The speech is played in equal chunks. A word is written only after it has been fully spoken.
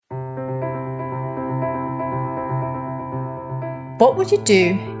What would you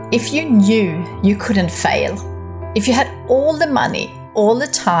do if you knew you couldn't fail? If you had all the money, all the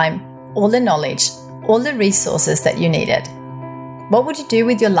time, all the knowledge, all the resources that you needed? What would you do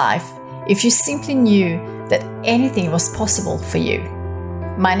with your life if you simply knew that anything was possible for you?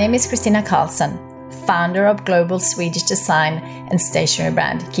 My name is Kristina Karlsson, founder of global Swedish design and stationery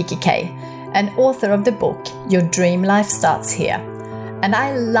brand kikki.K, and author of the book Your Dream Life Starts Here. And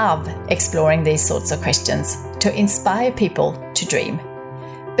I love exploring these sorts of questions to inspire people to dream.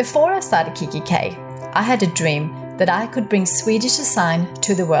 Before I started kikki.K, I had a dream that I could bring Swedish design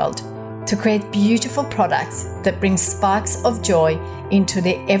to the world, to create beautiful products that bring sparks of joy into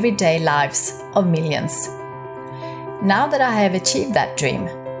the everyday lives of millions. Now that I have achieved that dream,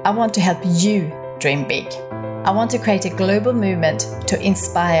 I want to help you dream big. I want to create a global movement to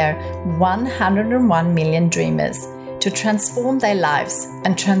inspire 101 million dreamers to transform their lives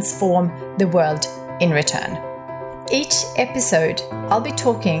and transform the world in return. Each episode, I'll be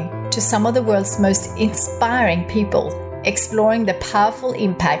talking to some of the world's most inspiring people, exploring the powerful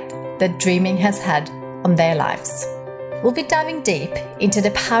impact that dreaming has had on their lives. We'll be diving deep into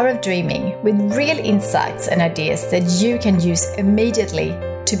the power of dreaming with real insights and ideas that you can use immediately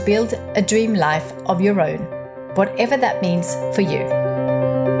to build a dream life of your own, whatever that means for you.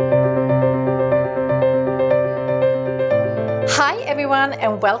 Hi everyone,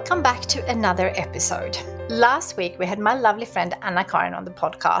 and welcome back to another episode. Last week we had my lovely friend Anna-Karin on the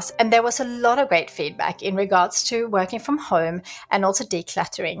podcast, and there was a lot of great feedback in regards to working from home and also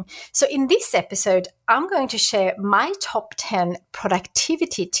decluttering. So in this episode, I'm going to share my top 10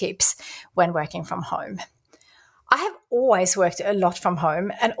 productivity tips when working from home. I have always worked a lot from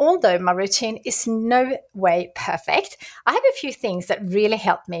home, and although my routine is no way perfect, I have a few things that really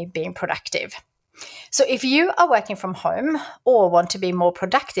help me being productive. So if you are working from home or want to be more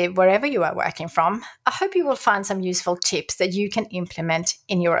productive wherever you are working from, I hope you will find some useful tips that you can implement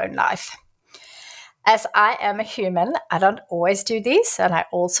in your own life. As I am a human, I don't always do this, and I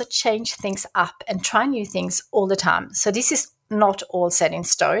also change things up and try new things all the time. So this is not all set in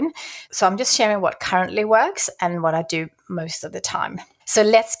stone. So I'm just sharing what currently works and what I do most of the time. So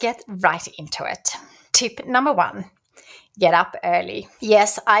let's get right into it. Tip number 1. Get up early.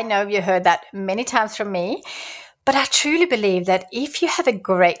 Yes, I know you heard that many times from me, but I truly believe that if you have a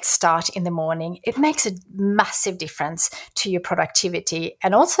great start in the morning, it makes a massive difference to your productivity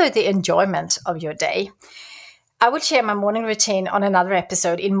and also the enjoyment of your day. I will share my morning routine on another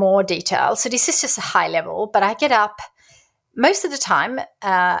episode in more detail. So this is just a high level, but I get up most of the time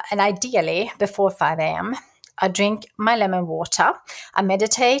and ideally before 5 a.m. I drink my lemon water, I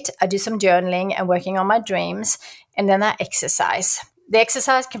meditate, I do some journaling and working on my dreams, and then I exercise. The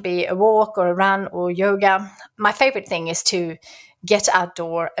exercise can be a walk or a run or yoga. My favorite thing is to get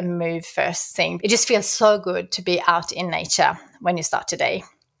outdoor and move first thing. It just feels so good to be out in nature when you start the day.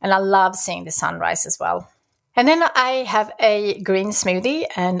 And I love seeing the sunrise as well. And then I have a green smoothie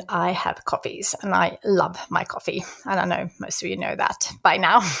and I have coffees, and I love my coffee. And I know most of you know that by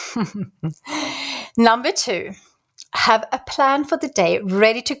now. Number 2, have a plan for the day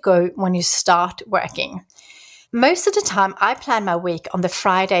ready to go when you start working. Most of the time, I plan my week on the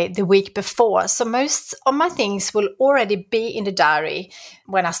Friday the week before, so most of my things will already be in the diary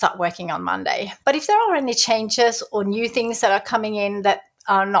when I start working on Monday. But if there are any changes or new things that are coming in that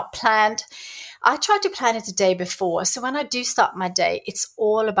are not planned, I try to plan it the day before. So when I do start my day, it's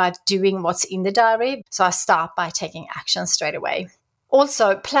all about doing what's in the diary. So I start by taking action straight away.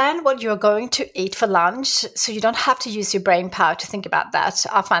 Also, plan what you're going to eat for lunch so you don't have to use your brain power to think about that.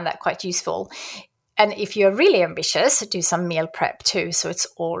 I find that quite useful. And if you're really ambitious, do some meal prep too, so it's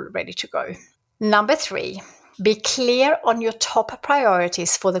all ready to go. Number 3, be clear on your top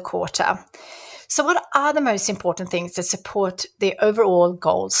priorities for the quarter. So what are the most important things that support the overall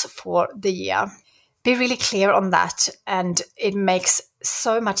goals for the year? Be really clear on that, and it makes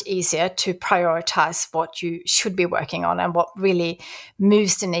so much easier to prioritize what you should be working on and what really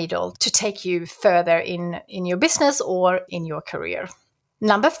moves the needle to take you further in your business or in your career.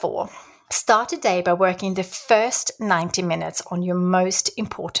 Number 4, start a day by working the first 90 minutes on your most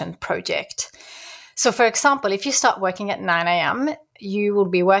important project. So for example, if you start working at 9 a.m., you will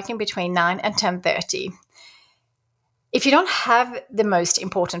be working between 9 and 10:30. If you don't have the most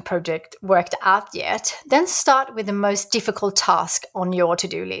important project worked out yet, then start with the most difficult task on your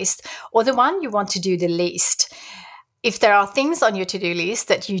to-do list, or the one you want to do the least. If there are things on your to-do list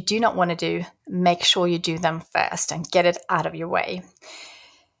that you do not want to do, make sure you do them first and get it out of your way.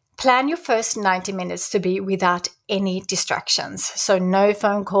 Plan your first 90 minutes to be without any distractions. So no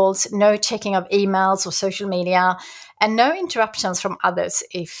phone calls, no checking of emails or social media, and no interruptions from others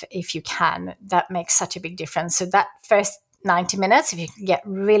if you can. That makes such a big difference. So that first 90 minutes, if you can get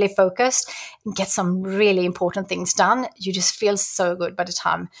really focused and get some really important things done, you just feel so good by the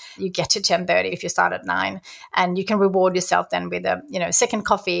time you get to 10:30 if you start at 9. And you can reward yourself then with a second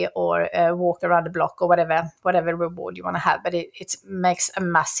coffee or a walk around the block or whatever reward you want to have. But it makes a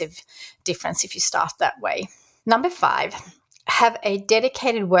massive difference if you start that way. Number 5, have a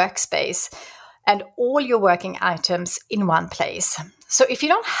dedicated workspace and all your working items in one place. So if you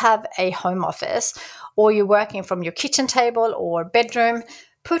don't have a home office or you're working from your kitchen table or bedroom,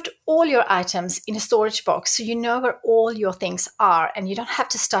 put all your items in a storage box so you know where all your things are and you don't have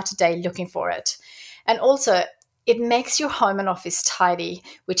to start a day looking for it. And also, it makes your home and office tidy,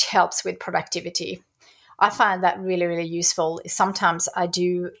 which helps with productivity. I find that really, really useful. Sometimes I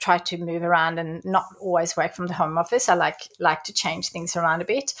do try to move around and not always work from the home office. I like to change things around a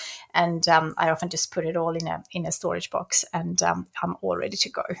bit, and I often just put it all in a storage box, and I'm all ready to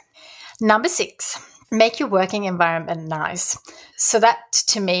go. Number 6, make your working environment nice. So that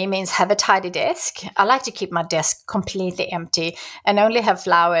to me means have a tidy desk. I like to keep my desk completely empty and only have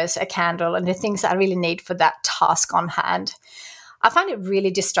flowers, a candle, and the things I really need for that task on hand. I find it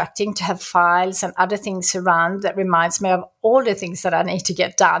really distracting to have files and other things around that reminds me of all the things that I need to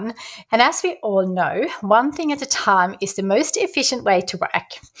get done. And as we all know, one thing at a time is the most efficient way to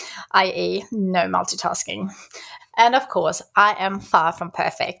work, i.e. no multitasking. And of course, I am far from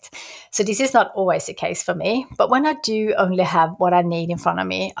perfect. So this is not always the case for me. But when I do only have what I need in front of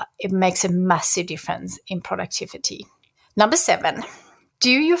me, it makes a massive difference in productivity. Number 7, do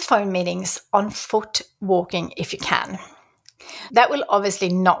your phone meetings on foot walking if you can. That will obviously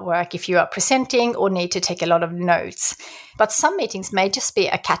not work if you are presenting or need to take a lot of notes. But some meetings may just be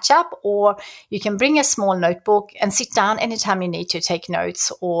a catch-up, or you can bring a small notebook and sit down anytime you need to take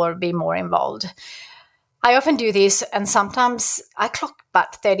notes or be more involved. I often do this, and sometimes I clock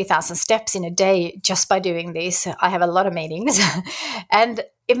about 30,000 steps in a day just by doing this. I have a lot of meetings, and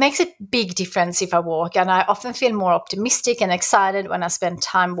it makes a big difference if I walk, and I often feel more optimistic and excited when I spend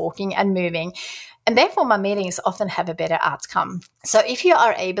time walking and moving. And therefore, my meetings often have a better outcome. So if you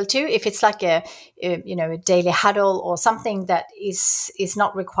are able to, if it's like a daily huddle or something that is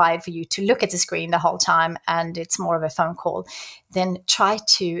not required for you to look at the screen the whole time and it's more of a phone call, then try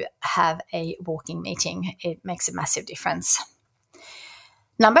to have a walking meeting. It makes a massive difference.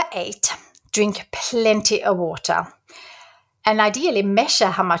 Number 8, drink plenty of water. And ideally measure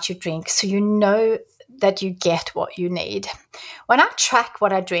how much you drink so you know that you get what you need. When I track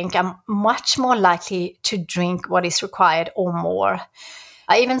what I drink, I'm much more likely to drink what is required or more.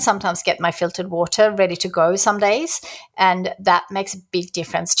 I even sometimes get my filtered water ready to go some days, and that makes a big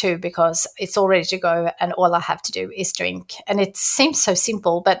difference too, because it's all ready to go and all I have to do is drink. And it seems so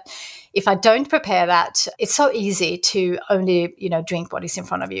simple, but if I don't prepare that, it's so easy to only, drink what is in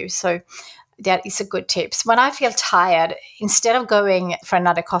front of you. So that is a good tip. When I feel tired, instead of going for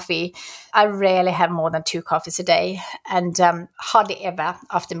another coffee, I rarely have more than 2 coffees a day, and hardly ever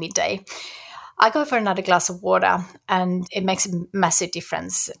after midday. I go for another glass of water, and it makes a massive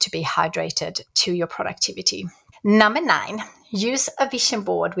difference to be hydrated to your productivity. Number 9, use a vision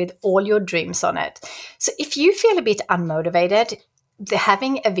board with all your dreams on it. So if you feel a bit unmotivated,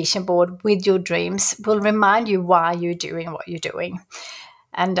 having a vision board with your dreams will remind you why you're doing what you're doing.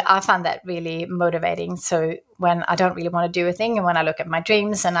 And I find that really motivating. So when I don't really want to do a thing, and when I look at my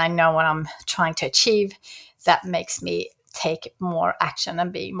dreams and I know what I'm trying to achieve, that makes me take more action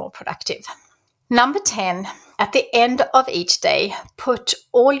and be more productive. Number 10, at the end of each day, put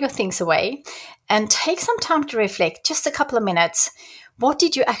all your things away and take some time to reflect, just a couple of minutes. What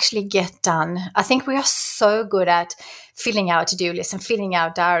did you actually get done? I think we are so good at filling our to-do list and filling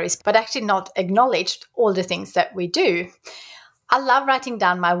our diaries, but actually not acknowledge all the things that we do. I love writing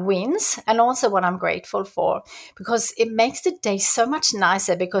down my wins and also what I'm grateful for, because it makes the day so much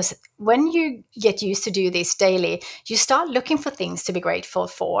nicer, because when you get used to do this daily, you start looking for things to be grateful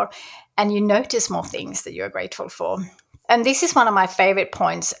for and you notice more things that you're grateful for. And this is one of my favorite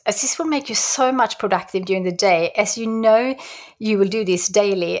points, as this will make you so much productive during the day, as you know you will do this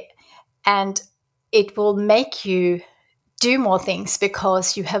daily, and it will make you do more things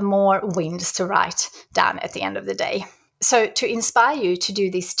because you have more wins to write down at the end of the day. So to inspire you to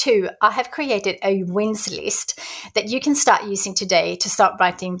do this too, I have created a wins list that you can start using today to start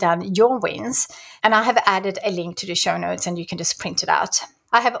writing down your wins. And I have added a link to the show notes, and you can just print it out.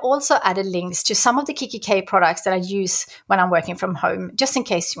 I have also added links to some of the kikki.K products that I use when I'm working from home, just in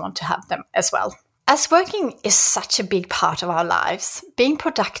case you want to have them as well. As working is such a big part of our lives, being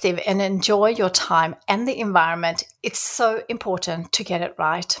productive and enjoy your time and the environment, it's so important to get it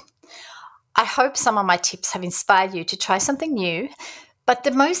right. I hope some of my tips have inspired you to try something new, But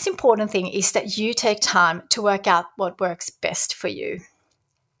the most important thing is that you take time to work out what works best for you.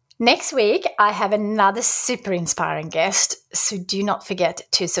 Next week, I have another super inspiring guest, so do not forget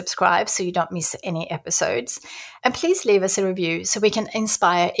to subscribe so you don't miss any episodes. And please leave us a review so we can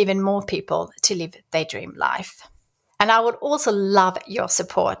inspire even more people to live their dream life. And I would also love your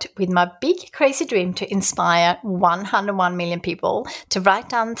support with my big crazy dream to inspire 101 million people to write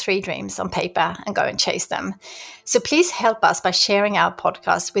down 3 dreams on paper and go and chase them. So please help us by sharing our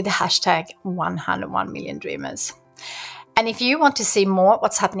podcast with the hashtag 101 million dreamers. And if you want to see more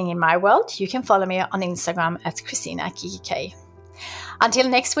what's happening in my world, you can follow me on Instagram at Christina KikiK. Until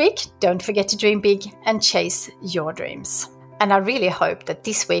next week, don't forget to dream big and chase your dreams. And I really hope that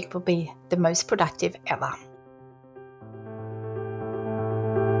this week will be the most productive ever.